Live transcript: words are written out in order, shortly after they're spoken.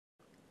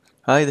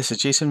Hi, this is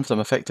Jason from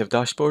Effective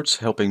Dashboards,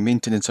 helping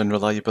maintenance and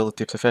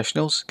reliability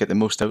professionals get the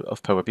most out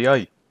of Power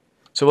BI.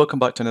 So welcome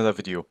back to another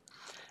video.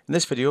 In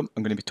this video,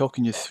 I'm going to be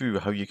talking you through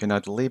how you can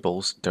add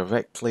labels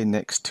directly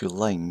next to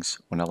lines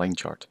on a line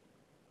chart.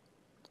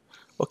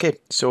 Okay,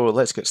 so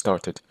let's get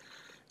started.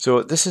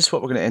 So this is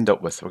what we're going to end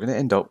up with. We're going to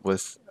end up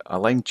with a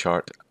line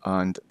chart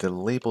and the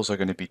labels are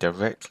going to be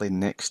directly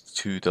next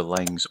to the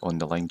lines on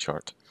the line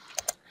chart.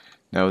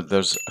 Now,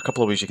 there's a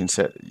couple of ways you can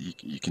set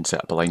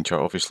up a line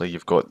chart. Obviously,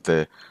 you've got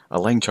a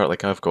line chart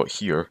like I've got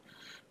here,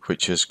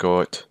 which has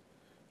got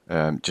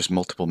just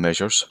multiple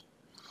measures,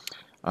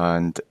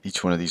 and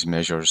each one of these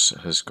measures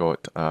has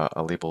got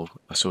a label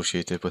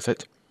associated with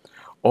it.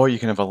 Or you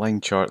can have a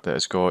line chart that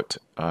has got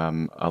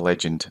a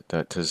legend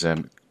that is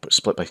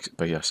split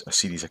by a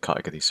series of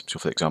categories. So,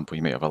 for example,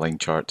 you might have a line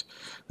chart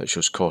that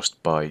shows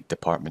cost by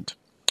department.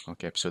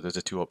 Okay, so there's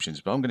the two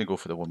options, but I'm going to go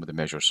for the one with the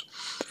measures.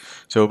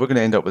 So we're going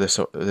to end up with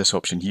this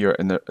option here,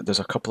 and there's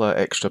a couple of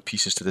extra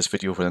pieces to this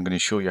video where I'm going to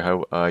show you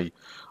how I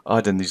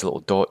add in these little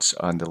dots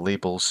and the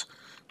labels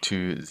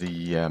to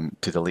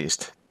the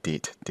latest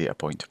data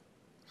point.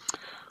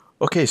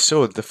 Okay,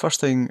 so the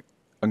first thing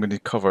I'm going to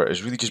cover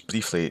is really just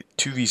briefly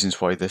two reasons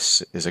why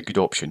this is a good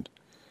option.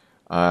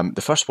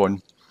 The first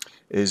one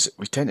is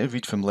we tend to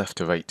read from left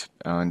to right,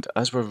 and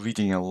as we're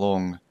reading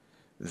along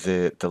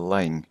the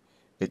line,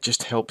 it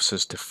just helps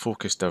us to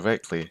focus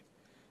directly,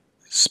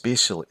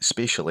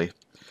 spatially,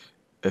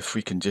 if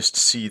we can just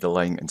see the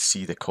line and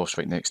see the cost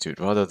right next to it,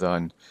 rather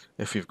than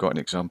if we've got an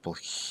example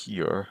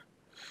here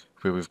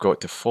where we've got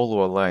to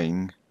follow a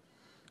line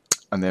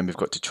and then we've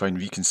got to try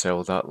and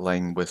reconcile that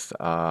line with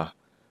an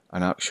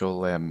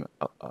actual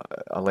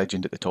a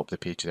legend at the top of the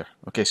page there.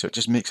 Okay, so it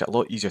just makes it a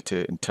lot easier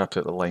to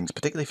interpret the lines,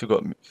 particularly if you've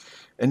got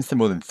anything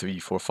more than 3,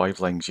 4, 5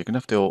 lines. You're going to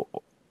have to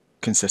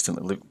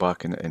consistently look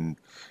back and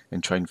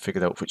try and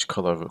figure out which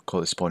colour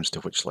corresponds to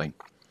which line.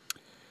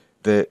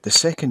 The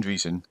second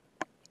reason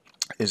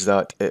is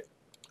that it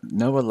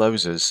now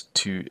allows us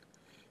to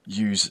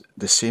use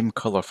the same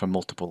colour for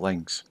multiple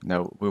lines.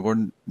 Now, we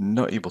were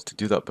not able to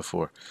do that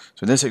before.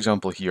 So in this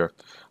example here,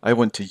 I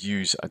want to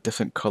use a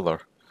different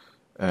colour,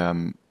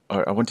 or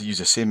I want to use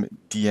the same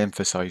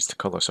de-emphasised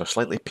colour, so a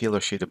slightly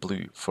paler shade of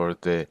blue for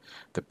the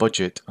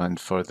budget and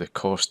for the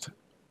cost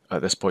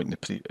at this point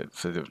in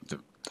for the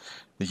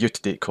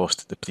year-to-date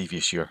cost the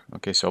previous year.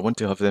 Okay, so I want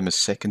to have them as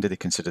secondary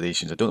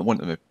considerations. I don't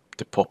want them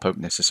to pop out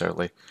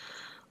necessarily,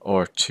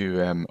 or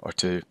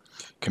to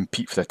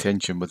compete for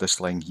attention with this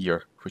line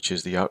here, which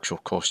is the actual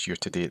cost year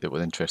to date that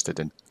we're interested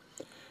in.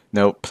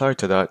 Now, prior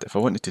to that, if I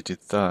wanted to do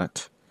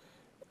that,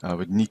 I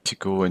would need to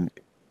go and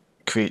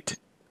create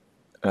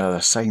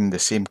assign the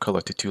same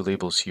color to two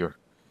labels here,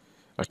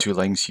 or two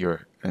lines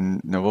here,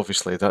 and now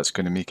obviously that's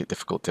going to make it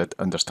difficult to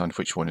understand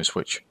which one is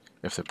which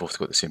if they've both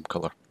got the same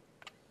color.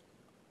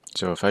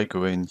 So if I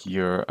go in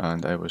here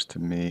and I was to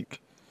make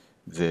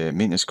the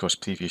maintenance cost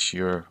previous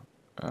year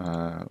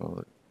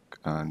and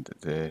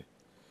the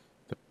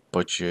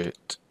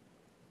budget,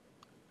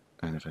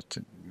 and if I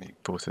to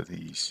make both of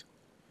these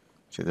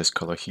say this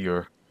colour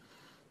here,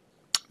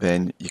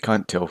 then you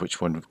can't tell which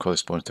one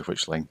corresponds to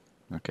which line.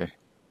 Okay,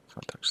 in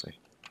fact, actually,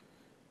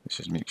 let's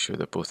just make sure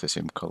they're both the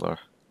same colour.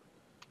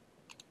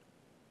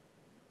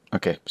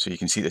 Okay, so you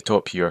can see at the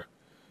top here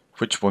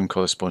which one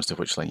corresponds to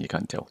which line. You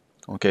can't tell.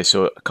 Okay,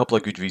 so a couple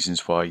of good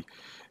reasons why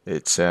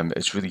it's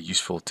really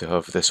useful to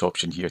have this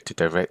option here to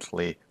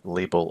directly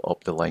label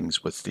up the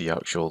lines with the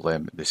actual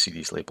the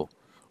series label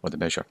or the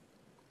measure.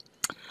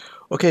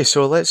 Okay,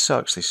 so let's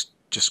actually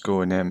just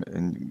go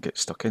and get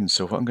stuck in.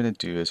 So what I'm going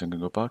to do is I'm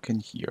going to go back in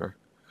here,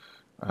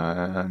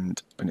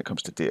 and when it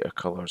comes to data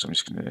colors, I'm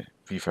just going to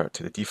revert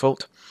to the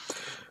default.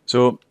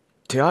 So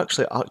to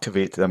actually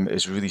activate them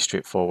is really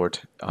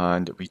straightforward,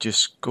 and we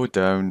just go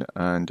down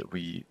and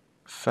we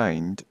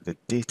find the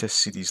data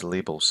series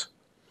labels,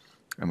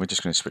 and we're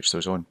just going to switch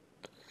those on.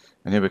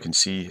 And here we can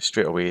see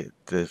straight away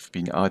they've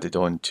been added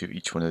on to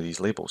each one of these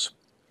labels.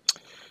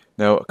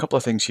 Now, a couple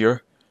of things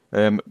here.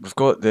 We've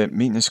got the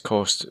maintenance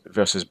cost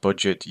versus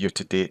budget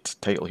year-to-date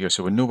title here,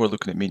 so we know we're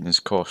looking at maintenance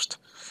cost.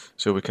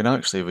 So we can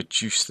actually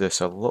reduce this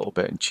a little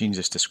bit and change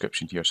this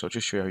description here. So I'll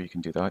just show you how you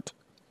can do that.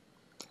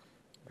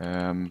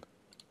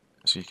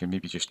 So you can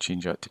maybe just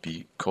change that to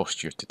be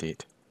cost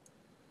year-to-date.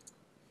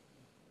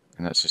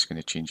 And that's just going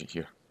to change it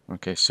here.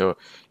 Okay, so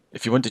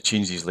if you want to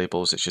change these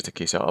labels, it's just a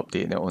case of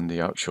updating it on the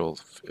actual,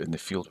 in the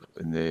field,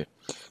 in the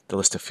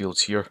list of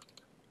fields here.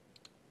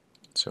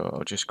 So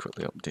I'll just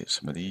quickly update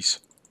some of these.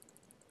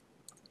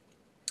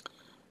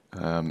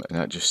 And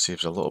that just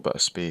saves a little bit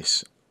of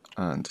space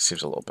and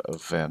saves a little bit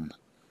of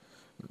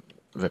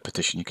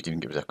repetition. You could even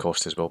get rid of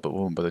cost as well, but we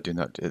won't bother doing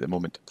that at the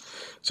moment.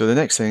 So the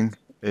next thing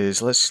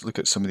is let's look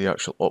at some of the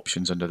actual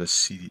options under this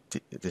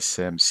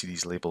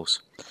series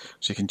labels.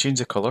 So you can change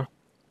the colour.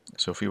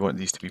 So if we want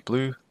these to be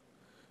blue,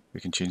 we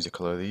can change the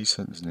colour of these.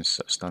 It doesn't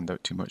stand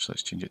out too much.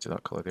 Let's change it to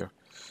that colour there.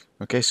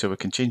 Okay, so we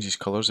can change these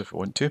colours if we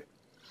want to.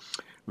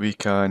 We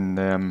can,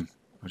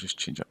 I'll just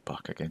change it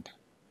back again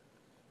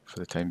for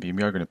the time being.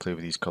 We are going to play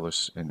with these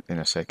colours in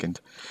a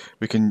second.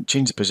 We can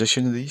change the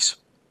position of these.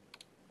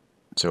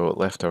 So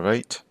left or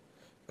right,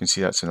 you can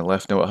see that's in the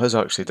left. Now it has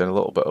actually done a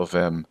little bit of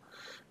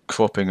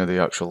cropping of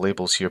the actual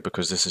labels here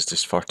because this is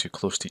just far too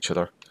close to each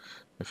other.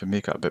 If we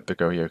make it a bit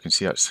bigger, yeah, you can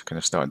see that's kind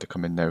of starting to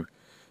come in now.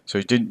 So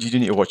you do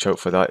need to watch out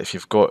for that. If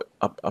you've got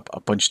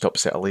a bunched up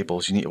set of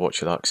labels, you need to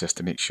watch your access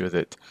to make sure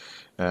that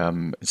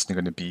it's not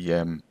going to be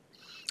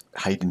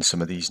hiding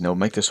some of these. Now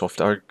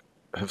Microsoft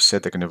have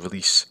said they're going to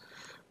release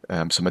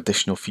some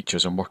additional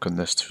features and work on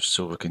this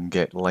so we can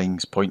get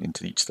lines pointing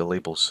to each of the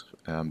labels.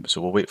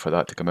 So we'll wait for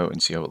that to come out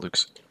and see how it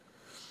looks.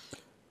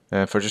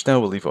 For just now,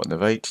 we'll leave it on the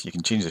right. You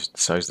can change the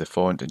size of the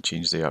font and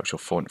change the actual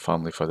font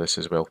family for this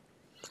as well.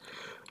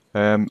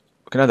 We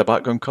can add a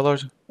background colour.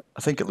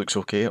 I think it looks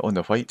okay on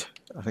the white.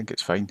 I think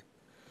it's fine.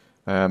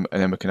 And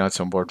then we can add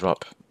some word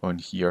wrap on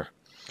here.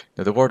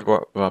 Now the word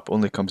wrap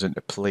only comes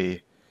into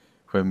play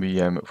when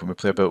we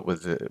play about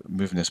with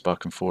moving this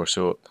back and forth.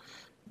 So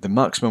the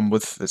maximum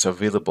width that's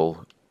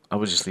available, I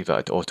would just leave that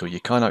at auto. You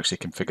can actually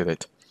configure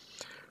it,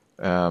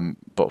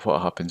 but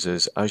what happens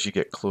is as you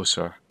get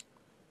closer,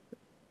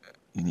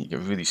 you need to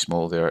get really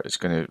small there. It's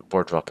going to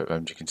word wrap it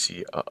around. You can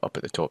see up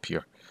at the top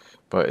here,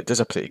 but it does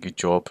a pretty good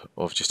job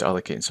of just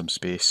allocating some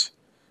space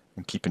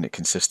and keeping it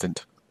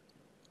consistent.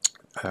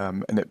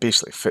 And it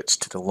basically fits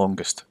to the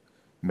longest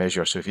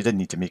measure. So if you did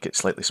need to make it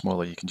slightly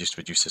smaller, you can just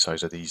reduce the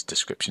size of these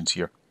descriptions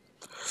here.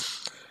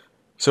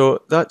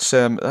 So that's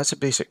a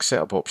basic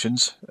setup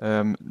options.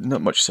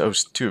 Not much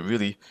else to it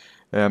really.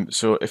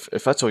 So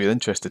if that's all you're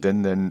interested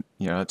in, then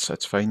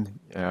that's fine.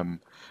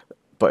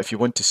 But if you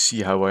want to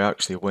see how I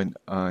actually went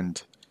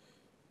and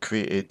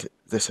created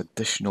this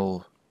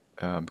additional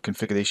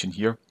configuration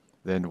here,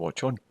 then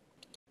watch on.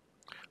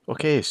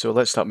 Okay, so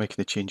let's start making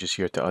the changes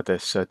here to add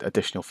this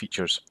additional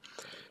features.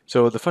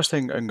 So the first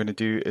thing I'm going to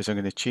do is I'm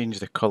going to change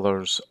the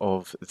colours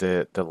of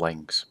the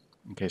lines.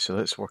 Okay, so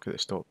let's work at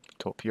the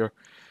top here.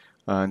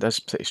 And that's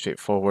pretty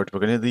straightforward. We're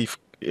going to leave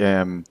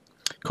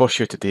cost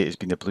year to date as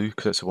being the blue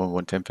because that's the one we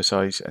want to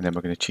emphasise, and then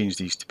we're going to change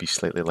these to be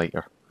slightly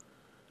lighter.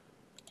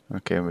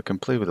 Okay, and we can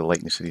play with the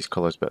lightness of these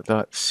colours, but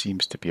that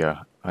seems to be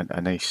a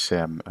nice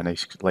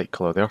light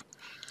colour there.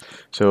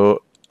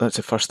 So that's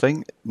the first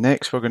thing.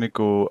 Next, we're going to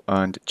go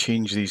and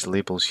change these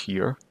labels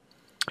here,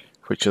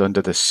 which are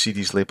under the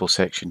series label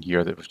section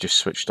here that we've just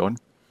switched on.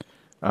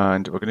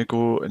 And we're going to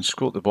go and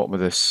scroll at the bottom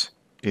of this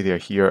area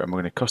here, and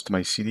we're going to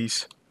customize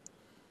series.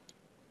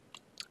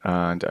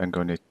 And I'm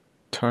going to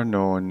turn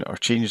on or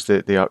change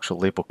the actual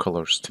label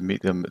colors to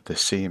make them the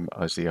same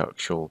as the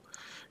actual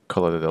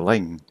color of the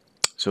line.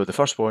 So the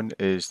first one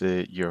is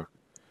the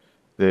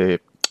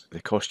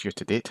cost year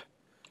to date.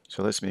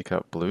 So let's make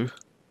that blue.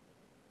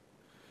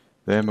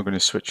 Then we're going to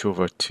switch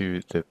over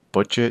to the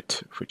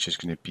budget, which is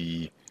going to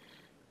be,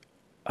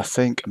 I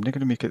think I'm going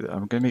to make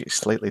it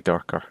slightly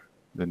darker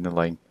than the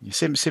line.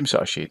 Same sort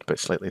of shade, but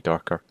slightly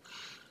darker.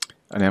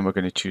 And then we're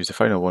going to choose the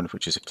final one,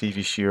 which is the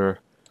previous year.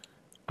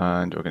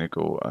 And we're going to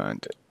go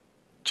and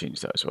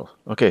change that as well.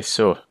 Okay,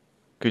 so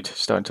good,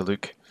 starting to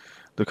look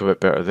a bit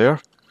better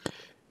there.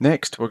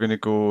 Next, we're going to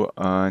go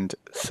and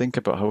think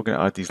about how we're going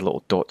to add these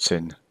little dots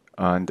in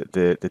and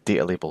the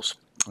data labels.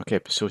 Okay,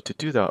 so to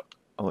do that,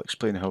 I'll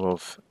explain how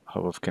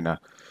I've kind of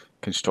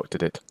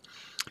constructed it.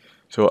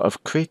 So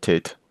I've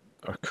created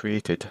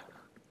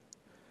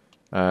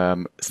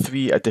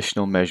 3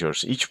 additional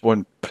measures, each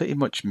one pretty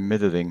much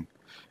mirroring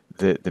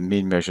the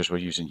main measures we're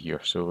using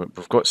here. So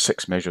we've got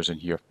 6 measures in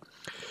here.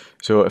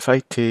 So if I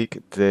take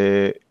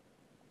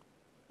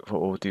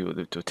what we'll do,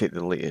 we'll take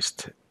the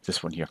latest,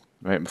 this one here,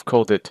 right? We've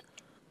called it,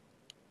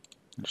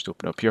 just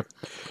open up here.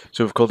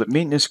 So we've called it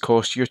maintenance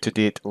cost year to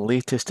date,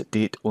 latest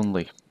date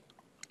only.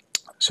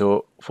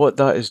 So what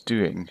that is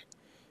doing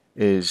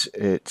is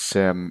it's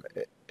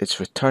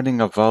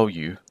returning a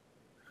value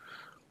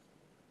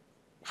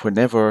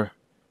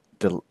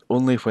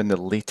only when the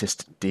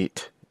latest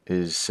date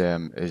is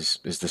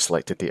the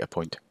selected data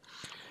point.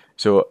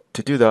 So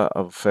to do that,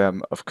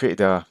 I've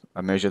created a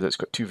measure that's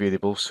got 2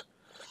 variables.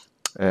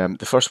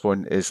 The first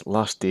one is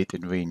last date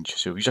in range.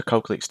 So we use a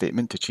calculate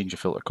statement to change the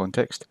filter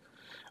context,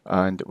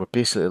 and we're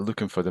basically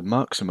looking for the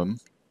maximum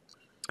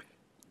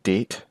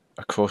date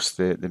across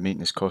the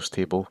maintenance cost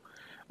table,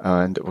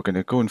 and we're going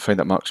to go and find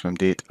that maximum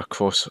date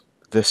across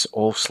this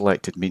all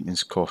selected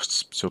maintenance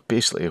costs. So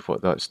basically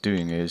what that's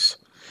doing is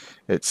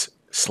it's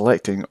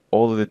selecting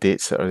all of the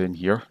dates that are in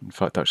here. In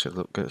fact, actually,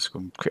 look, let's go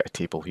and create a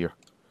table here.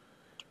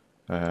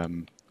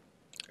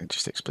 It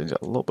just explains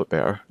it a little bit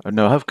better.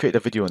 Now I have created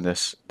a video on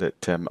this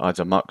that adds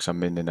a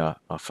maximum in a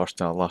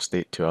first and a last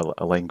date to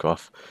a line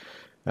graph.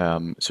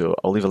 So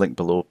I'll leave a link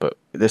below, but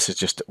this is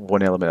just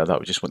one element of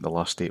that. We just want the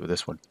last date with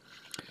this one.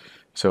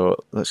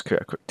 So let's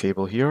create a quick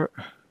table here.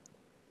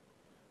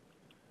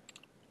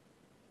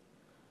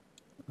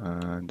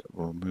 And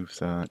we'll move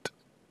that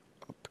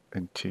up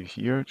into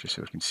here just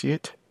so we can see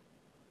it.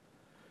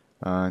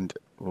 And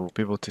we'll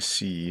be able to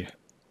see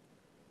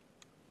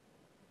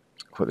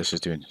what this is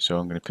doing. So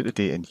I'm going to put the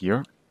date in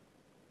here.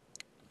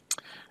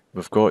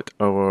 We've got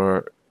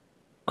our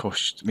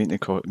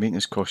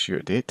maintenance cost year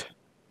to date.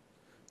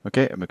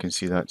 Okay, and we can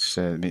see that's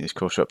maintenance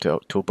costs up to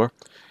October.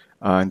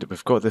 and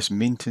we've got this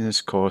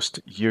maintenance cost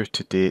year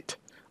to date,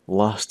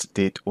 last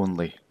date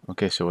only.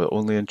 Okay, so we're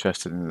only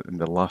interested in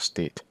the last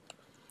date.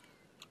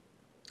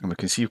 And we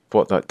can see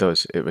what that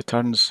does. It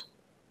returns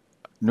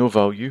no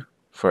value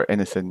for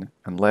anything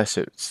unless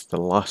it's the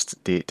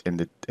last date in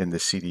the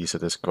series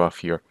of this graph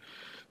here.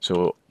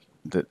 So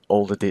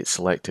all the dates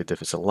selected,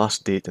 if it's the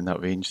last date in that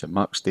range, the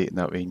max date in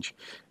that range,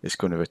 it's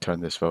going to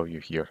return this value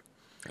here.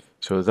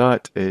 So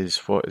that is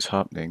what is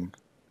happening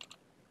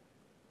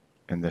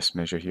in this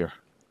measure here.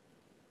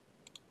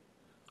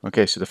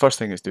 Okay, so the first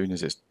thing it's doing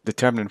is it's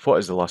determining what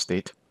is the last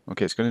date.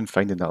 Okay, it's going and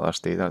finding that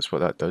last date. That's what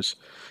that does.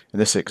 In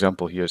this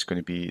example here, it's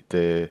going to be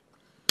the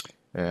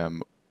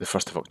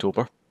 1st of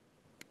October.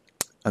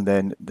 And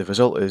then the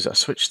result is a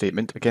switch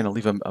statement. Again, I'll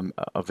leave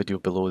a video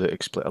below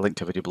a link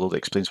to a video below that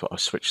explains what a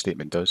switch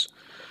statement does.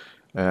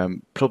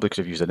 Probably could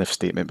have used an if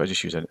statement, but I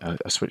just use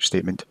a switch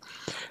statement.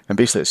 And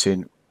basically it's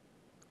saying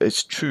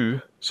it's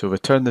true, so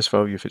return this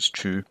value if it's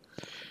true.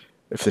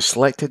 If the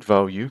selected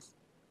value,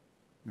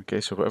 okay,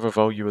 so whatever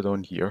value we're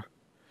on here,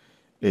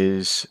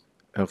 is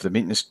of the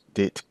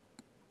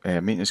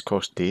maintenance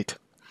cost date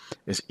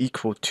is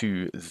equal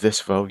to this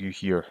value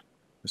here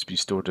that's been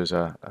stored as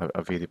a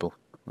variable.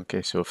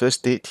 Okay, so if this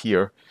date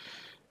here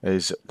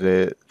is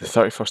the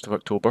 31st of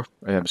October,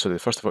 so the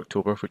 1st of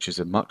October, which is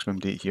the maximum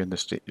date here in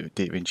this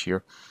date range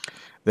here,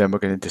 then we're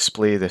going to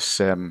display this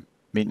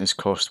maintenance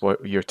cost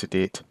year to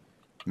date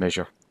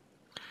measure.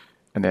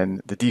 And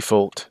then the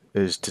default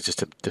is to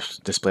just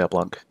display a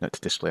blank, not to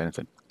display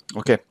anything.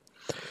 Okay,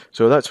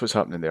 so that's what's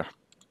happening there.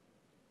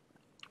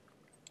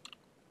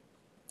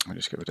 I'll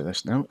just get rid of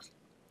this now.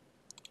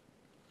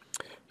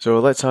 So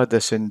let's add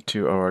this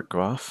into our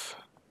graph.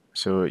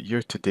 So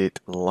year to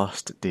date,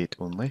 last date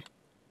only.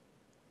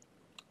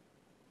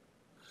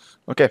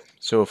 Okay,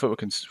 so what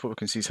we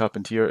can see has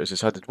happened here is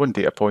it's added one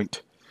data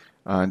point,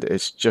 and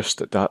it's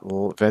just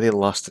that very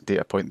last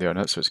data point there, and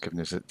that's what's given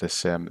us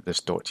this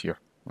dot here.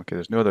 Okay,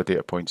 there's no other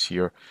data points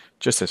here,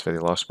 just this very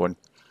last one.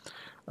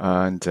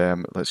 And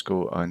let's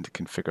go and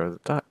configure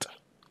that.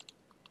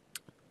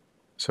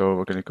 So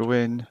we're going to go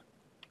in,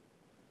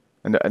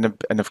 and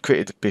I've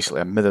created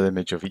basically a mirror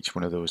image of each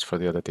one of those for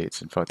the other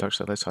dates. In fact,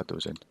 actually, let's add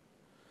those in.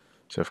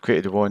 So I've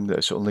created one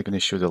that's only going to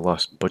show the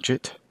last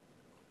budget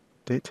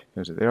date.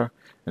 There's it there.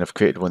 And I've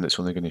created one that's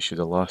only going to show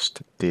the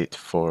last date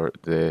for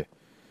the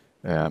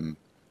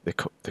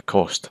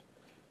cost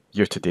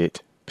year to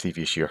date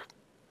previous year.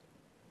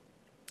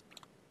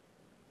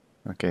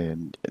 Okay,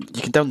 and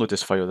you can download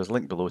this file. There's a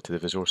link below to the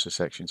resources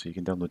section, so you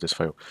can download this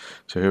file.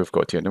 So here we've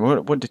got here. Now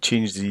we want to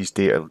change these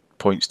data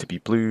points to be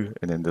blue,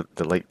 and then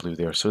the light blue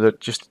there, so they're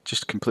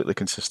just completely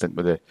consistent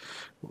with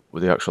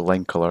the actual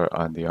line color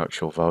and the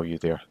actual value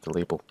there, the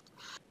label.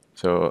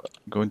 So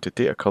go into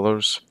data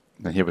colors,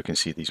 and here we can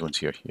see these ones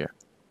here. Yeah.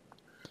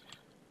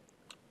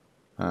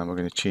 And we're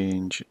going to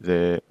change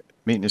the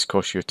maintenance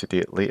cost year to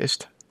date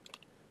latest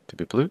to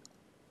be blue,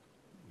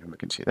 and we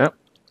can see that.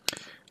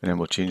 And then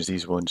we'll change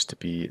these ones to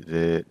be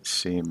the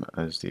same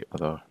as the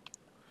other.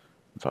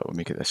 In fact, we'll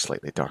make it this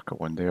slightly darker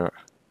one there.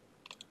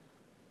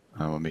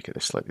 And we'll make it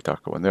this slightly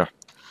darker one there.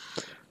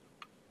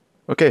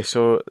 Okay,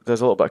 so there's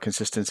a little bit of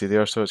consistency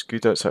there, so it's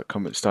good. That's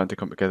starting to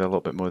come together a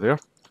little bit more there.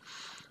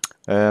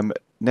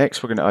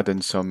 Next, we're going to add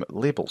in some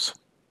labels.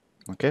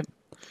 Okay,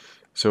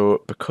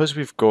 so because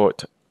we've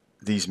got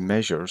these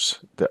measures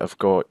that have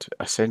got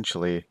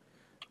essentially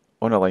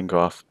on a line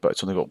graph, but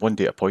it's only got one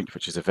data point,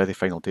 which is the very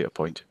final data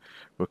point,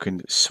 we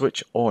can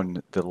switch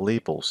on the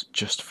labels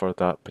just for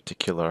that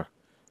particular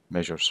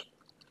measures.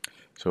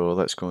 So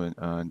let's go in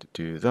and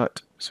do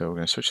that. So we're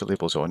going to switch the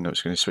labels on. Now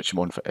it's going to switch them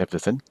on for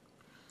everything.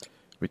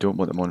 We don't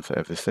want them on for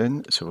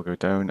everything, so we'll go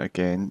down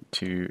again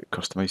to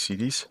Customize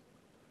Series,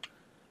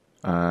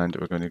 and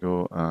we're going to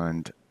go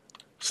and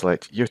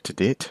select year to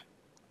date.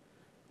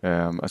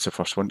 That's the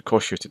first one.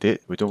 Cost year to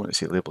date. We don't want to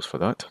see labels for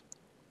that.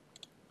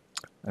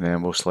 And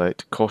then we'll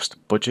select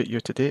cost budget year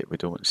to date. We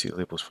don't want to see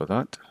labels for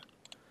that.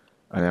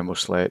 And then we'll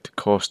select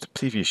cost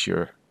previous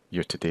year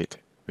to date.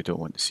 We don't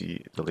want to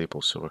see the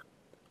labels, so we're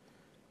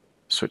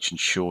switching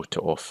show to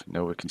off.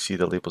 Now we can see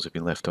the labels have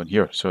been left on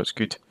here, so it's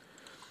good.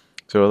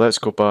 So let's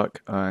go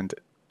back and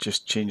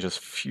just change a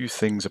few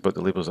things about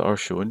the labels that are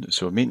shown.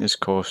 So maintenance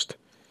cost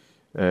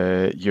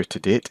year to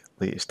date,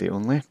 latest date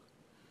only.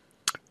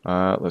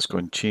 Let's go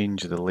and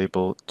change the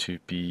label to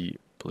be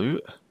blue.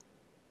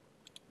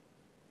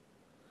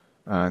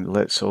 And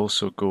let's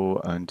also go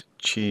and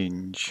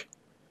change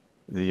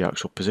the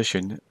actual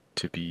position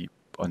to be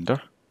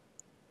under.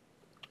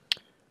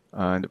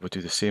 And we'll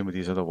do the same with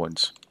these other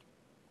ones.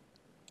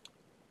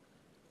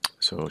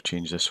 So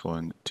change this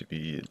one to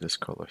be this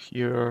color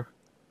here.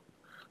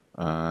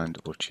 And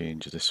we'll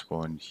change this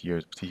one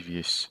here,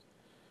 previous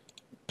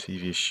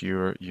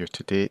year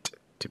to date,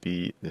 to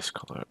be this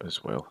color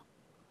as well.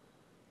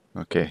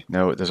 Okay,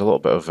 now there's a little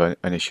bit of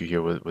an issue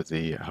here with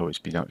the how it's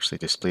been actually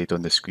displayed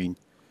on the screen.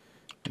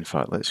 In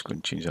fact, let's go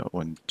and change that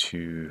one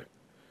to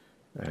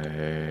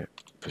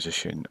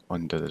position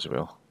under as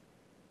well.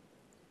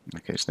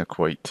 Okay, it's not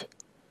quite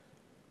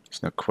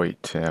It's not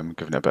quite giving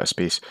it a bit of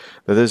space.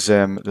 There is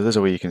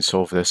a way you can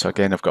solve this.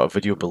 Again, I've got a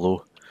video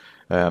below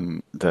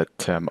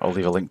that I'll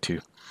leave a link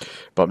to,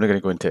 but I'm not going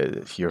to go into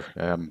it here.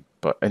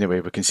 But anyway,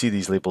 we can see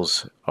these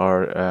labels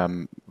are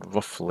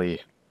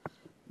roughly,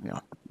 you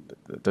know,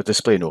 they're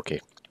displaying okay,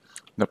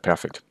 not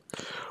perfect.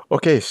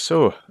 Okay,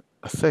 so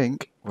I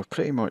think we're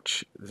pretty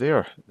much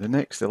there.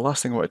 The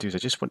last thing I want to do is I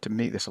just want to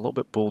make this a little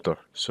bit bolder.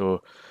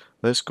 So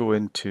let's go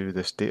into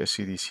this data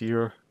series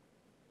here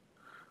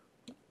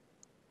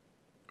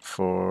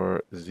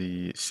for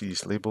the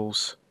series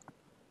labels,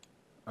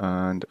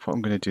 and what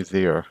I'm going to do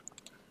there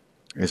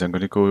is I'm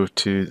going to go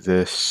to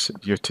this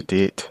year to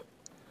date.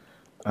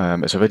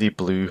 It's already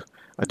blue.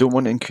 I don't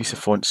want to increase the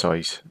font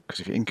size,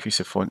 because if you increase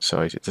the font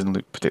size it doesn't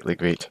look particularly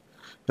great.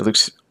 It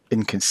looks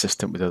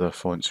inconsistent with other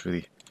fonts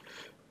really.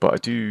 But I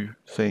do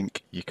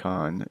think you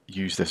can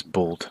use this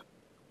bold.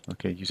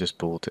 Okay, use this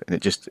bold, and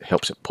it just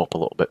helps it pop a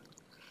little bit.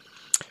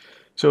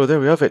 So there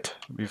we have it.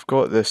 We've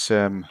got this.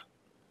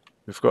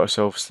 We've got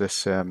ourselves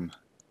this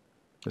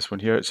this one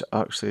here. It's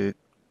actually,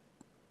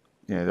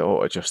 yeah, the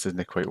auto adjust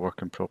isn't quite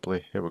working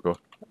properly. Here we go.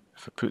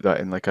 If I put that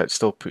in like that, it's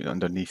still putting it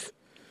underneath,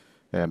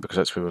 because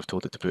that's where we've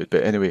told it to put it.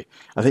 But anyway,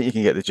 I think you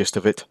can get the gist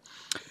of it.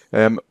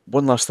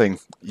 One last thing,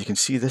 you can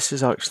see this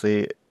is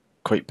actually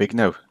quite big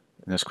now,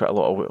 and there's quite a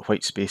lot of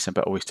white space and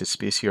a bit of wasted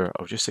space here.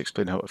 I'll just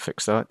explain how to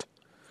fix that.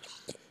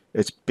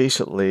 It's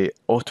basically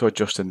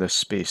auto-adjusting this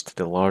space to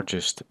the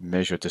largest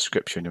measured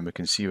description, and we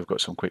can see we've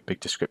got some quite big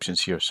descriptions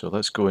here. So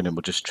let's go in and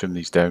we'll just trim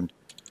these down,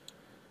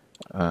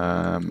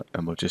 and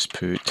we'll just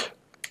put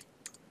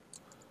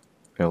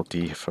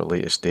LD for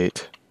latest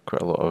date.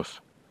 Quite a lot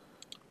of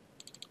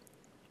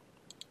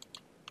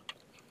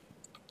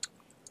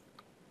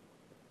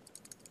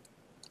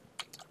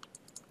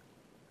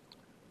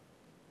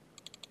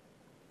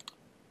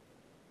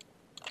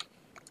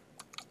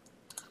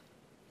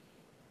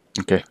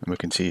okay, and we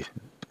can see, you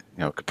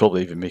know, could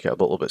probably even make it a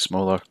little bit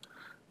smaller.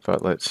 In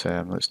fact, let's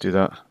do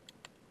that.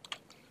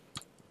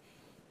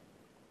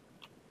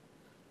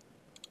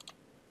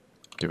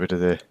 Get rid of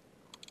this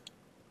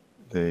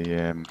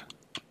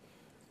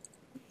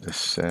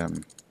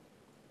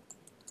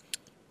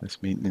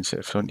maintenance at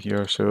the front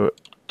here. So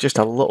just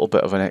a little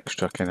bit of an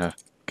extra kind of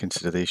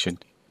consideration.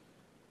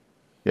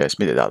 Yeah, it's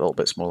made it that little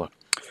bit smaller.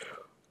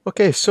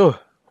 Okay, so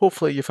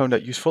hopefully you found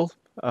that useful.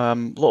 A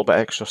little bit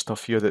extra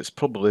stuff here that's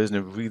probably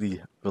isn't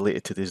really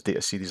related to these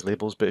data series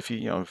labels, but if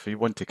you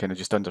want to kind of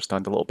just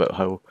understand a little bit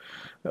how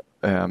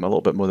a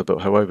little bit more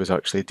about how I was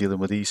actually dealing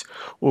with these.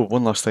 Oh,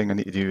 one last thing I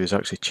need to do is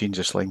actually change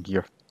this line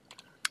here.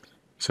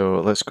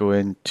 So let's go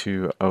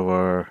into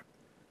our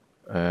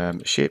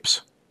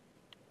shapes,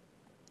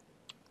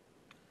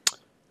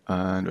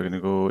 and we're going to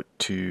go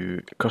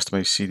to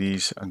customize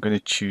series. I'm going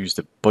to choose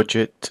the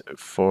budget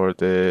for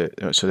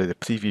the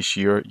previous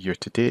year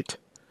to date,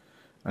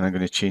 and I'm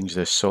going to change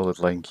this solid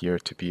line here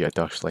to be a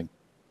dashed line.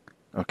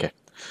 Okay,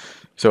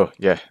 so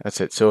yeah, that's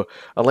it. So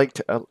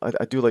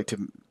I do like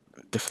to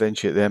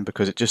differentiate them,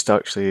 because it just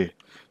actually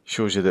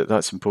shows you that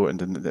that's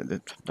important,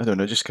 and I don't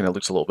know, it just kind of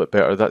looks a little bit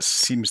better. That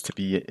seems to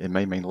be, in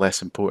my mind,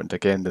 less important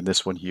again than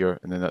this one here,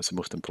 and then that's the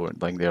most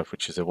important line there,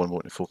 which is the one we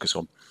want to focus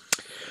on.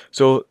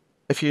 So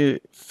if you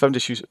found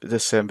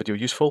this video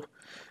useful,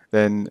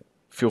 then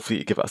feel free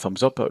to give it a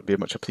thumbs up. That would be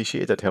much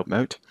appreciated. That'd help me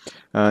out.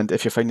 And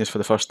if you're finding this for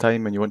the first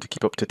time and you want to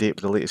keep up to date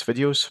with the latest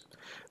videos,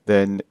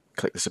 then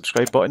click the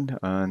subscribe button,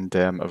 and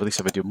I release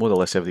a video more or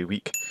less every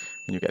week,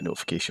 and you get a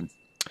notification.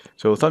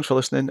 So thanks for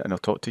listening, and I'll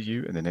talk to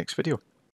you in the next video.